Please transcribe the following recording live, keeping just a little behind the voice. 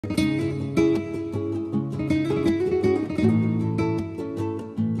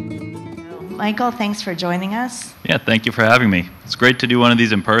Michael, thanks for joining us. Yeah, thank you for having me. It's great to do one of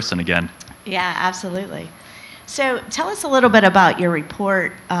these in person again. Yeah, absolutely. So tell us a little bit about your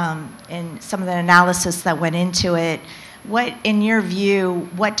report and some of the analysis that went into it. What, in your view,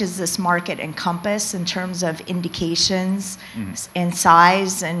 what does this market encompass in terms of indications and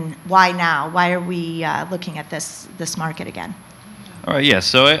size, and why now? Why are we looking at this market again? All right, yeah,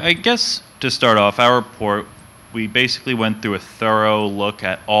 so I guess to start off, our report, we basically went through a thorough look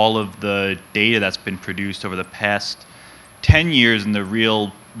at all of the data that's been produced over the past 10 years and the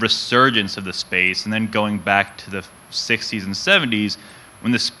real resurgence of the space, and then going back to the 60s and 70s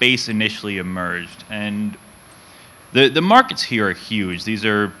when the space initially emerged. And the markets here are huge. These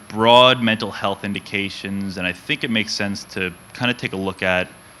are broad mental health indications, and I think it makes sense to kind of take a look at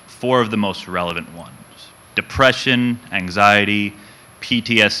 4 of the most relevant ones: depression, anxiety,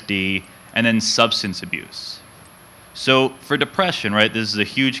 PTSD, and then substance abuse. So for depression, right, this is a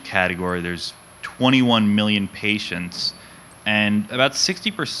huge category. There's 21 million patients, and about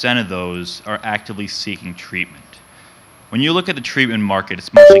 60% of those are actively seeking treatment. When you look at the treatment market,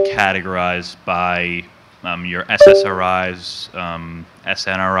 it's mostly categorized by your SSRIs,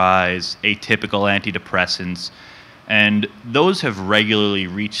 SNRIs, atypical antidepressants, and those have regularly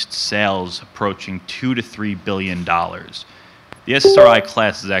reached sales approaching $2 to $3 billion. The SSRI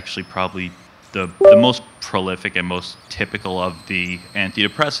class is actually probably the most prolific and most typical of the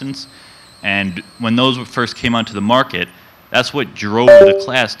antidepressants, and when those first came onto the market, that's what drove the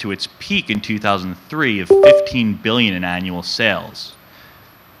class to its peak in 2003 of $15 billion in annual sales.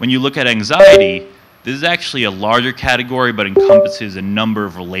 When you look at anxiety, this is actually a larger category, but encompasses a number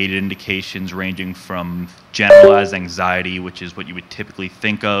of related indications ranging from generalized anxiety, which is what you would typically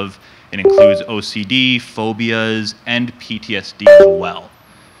think of. It includes OCD, phobias, and PTSD as well.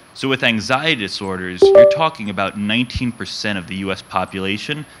 So with anxiety disorders, you're talking about 19% of the US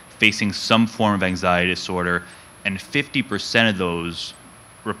population facing some form of anxiety disorder, and 50% of those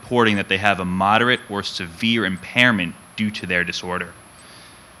reporting that they have a moderate or severe impairment due to their disorder.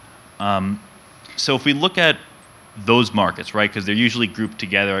 So if we look at those markets, right, because they're usually grouped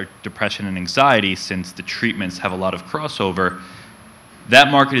together, depression and anxiety, since the treatments have a lot of crossover, that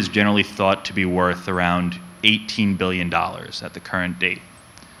market is generally thought to be worth around $18 billion at the current date.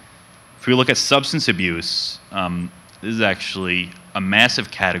 If we look at substance abuse, this is actually a massive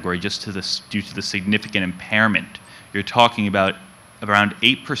category just due to the significant impairment. You're talking about around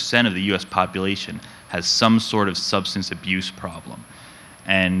 8% of the US population has some sort of substance abuse problem.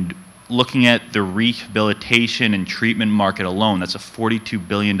 And looking at the rehabilitation and treatment market alone, that's a $42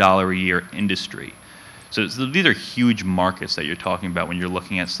 billion a year industry. So these are huge markets that you're talking about when you're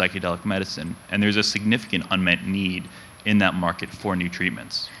looking at psychedelic medicine, and there's a significant unmet need in that market for new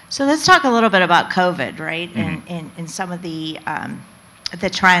treatments. So let's talk a little bit about COVID, right, and some of the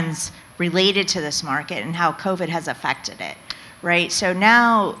trends related to this market and how COVID has affected it, right? So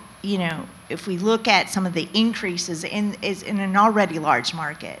now, you know, if we look at some of the increases in an already large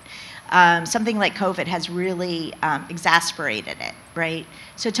market, something like COVID has really exacerbated it, right?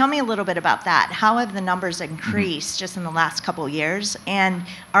 So tell me a little bit about that. How have the numbers increased just in the last couple of years? And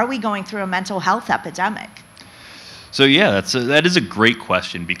are we going through a mental health epidemic? So yeah, that is a great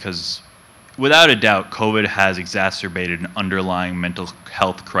question, because without a doubt, COVID has exacerbated an underlying mental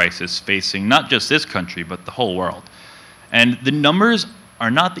health crisis facing not just this country, but the whole world. And the numbers are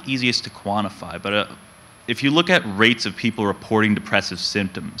not the easiest to quantify, but if you look at rates of people reporting depressive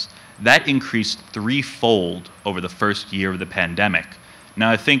symptoms, that increased threefold over the first year of the pandemic. Now,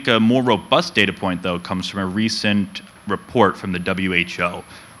 I think a more robust data point, though, comes from a recent report from the WHO,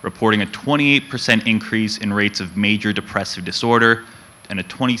 reporting a 28% increase in rates of major depressive disorder and a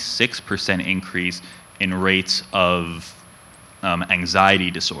 26% increase in rates of anxiety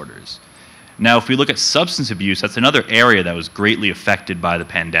disorders. Now, if we look at substance abuse, that's another area that was greatly affected by the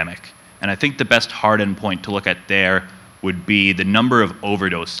pandemic. And I think the best hard endpoint to look at there would be the number of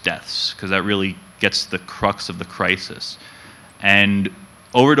overdose deaths, because that really gets the crux of the crisis. And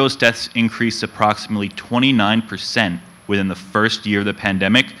overdose deaths increased approximately 29% within the first year of the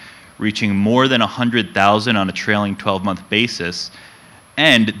pandemic, reaching more than 100,000 on a trailing 12-month basis.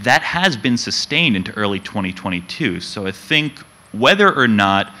 And that has been sustained into early 2022. So I think whether or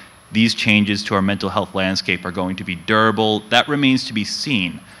not these changes to our mental health landscape are going to be durable, that remains to be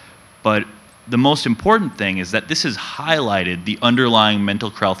seen. But the most important thing is that this has highlighted the underlying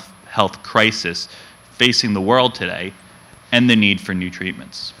mental health crisis facing the world today and the need for new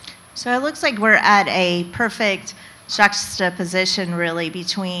treatments. So it looks like we're at a perfect juxtaposition, really,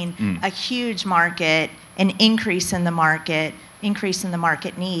 between a huge market, an increase in the market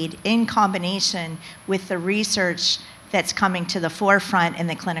need, in combination with the research that's coming to the forefront in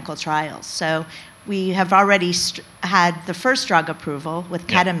the clinical trials. So we have already had the first drug approval with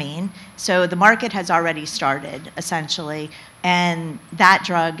ketamine. So the market has already started, essentially. And that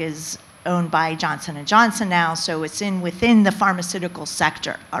drug is owned by Johnson & Johnson now, so it's within the pharmaceutical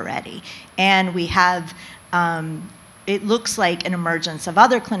sector already. And we have, it looks like an emergence of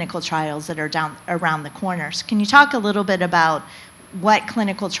other clinical trials that are around the corners. Can you talk a little bit about what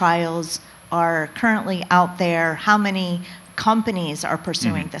clinical trials are currently out there? How many companies are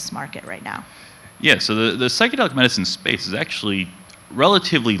pursuing this market right now? Yeah, so the psychedelic medicine space is actually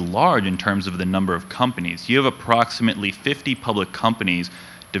relatively large in terms of the number of companies. You have approximately 50 public companies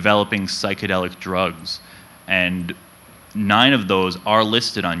developing psychedelic drugs, and 9 of those are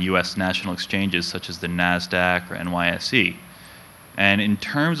listed on U.S. national exchanges such as the NASDAQ or NYSE. And in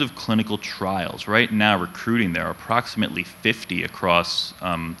terms of clinical trials, right now recruiting, there are approximately 50 across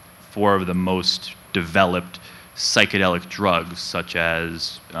 4 of the most developed psychedelic drugs, such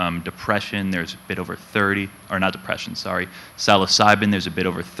as depression, there's a bit over 30, or not depression, sorry, psilocybin, there's a bit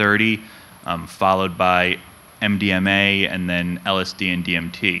over 30, followed by MDMA and then LSD and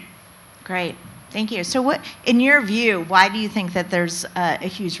DMT. Great, thank you. So what, in your view, why do you think that there's a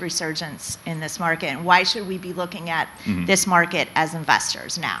huge resurgence in this market, and why should we be looking at this market as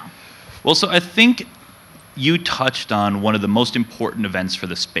investors now? Well, so I think you touched on one of the most important events for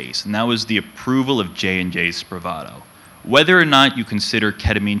the space, and that was the approval of J&J's Spravato. Whether or not you consider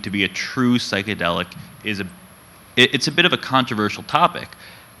ketamine to be a true psychedelic it's a bit of a controversial topic,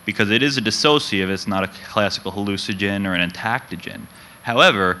 because it is a dissociative, it's not a classical hallucinogen or an entactogen.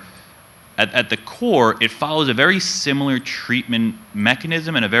 However, at the core, it follows a very similar treatment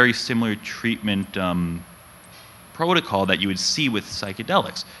mechanism and a very similar treatment protocol that you would see with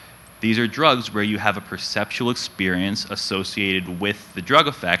psychedelics. These are drugs where you have a perceptual experience associated with the drug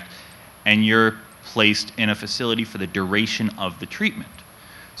effect, and you're placed in a facility for the duration of the treatment.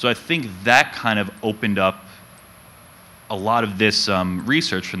 So I think that kind of opened up a lot of this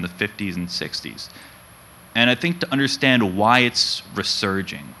research from the 50s and 60s. And I think to understand why it's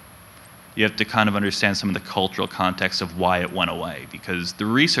resurging, you have to kind of understand some of the cultural context of why it went away, because the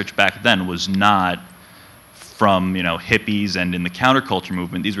research back then was not from, you know, hippies and in the counterculture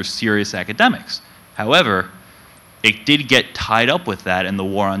movement. These were serious academics. However, it did get tied up with that in the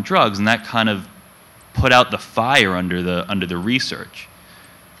war on drugs, and that kind of put out the fire under the research.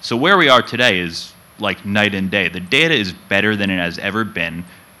 So where we are today is like night and day. The data is better than it has ever been.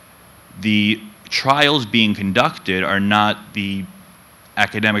 The trials being conducted are not the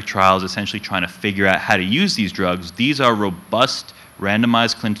academic trials essentially trying to figure out how to use these drugs. These are robust,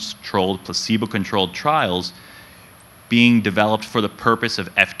 randomized, controlled, placebo-controlled trials being developed for the purpose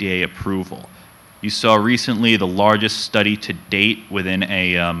of FDA approval. You saw recently the largest study to date within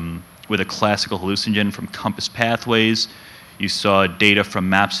with a classical hallucinogen from Compass Pathways. You saw data from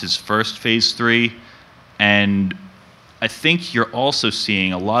MAPS's first phase 3, and I think you're also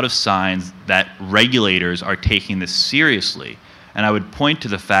seeing a lot of signs that regulators are taking this seriously. And I would point to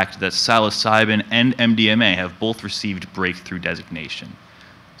the fact that psilocybin and MDMA have both received breakthrough designation.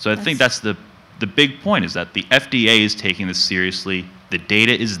 So I think that's the big point, is that the FDA is taking this seriously, the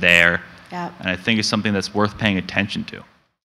data is there, and I think it's something that's worth paying attention to.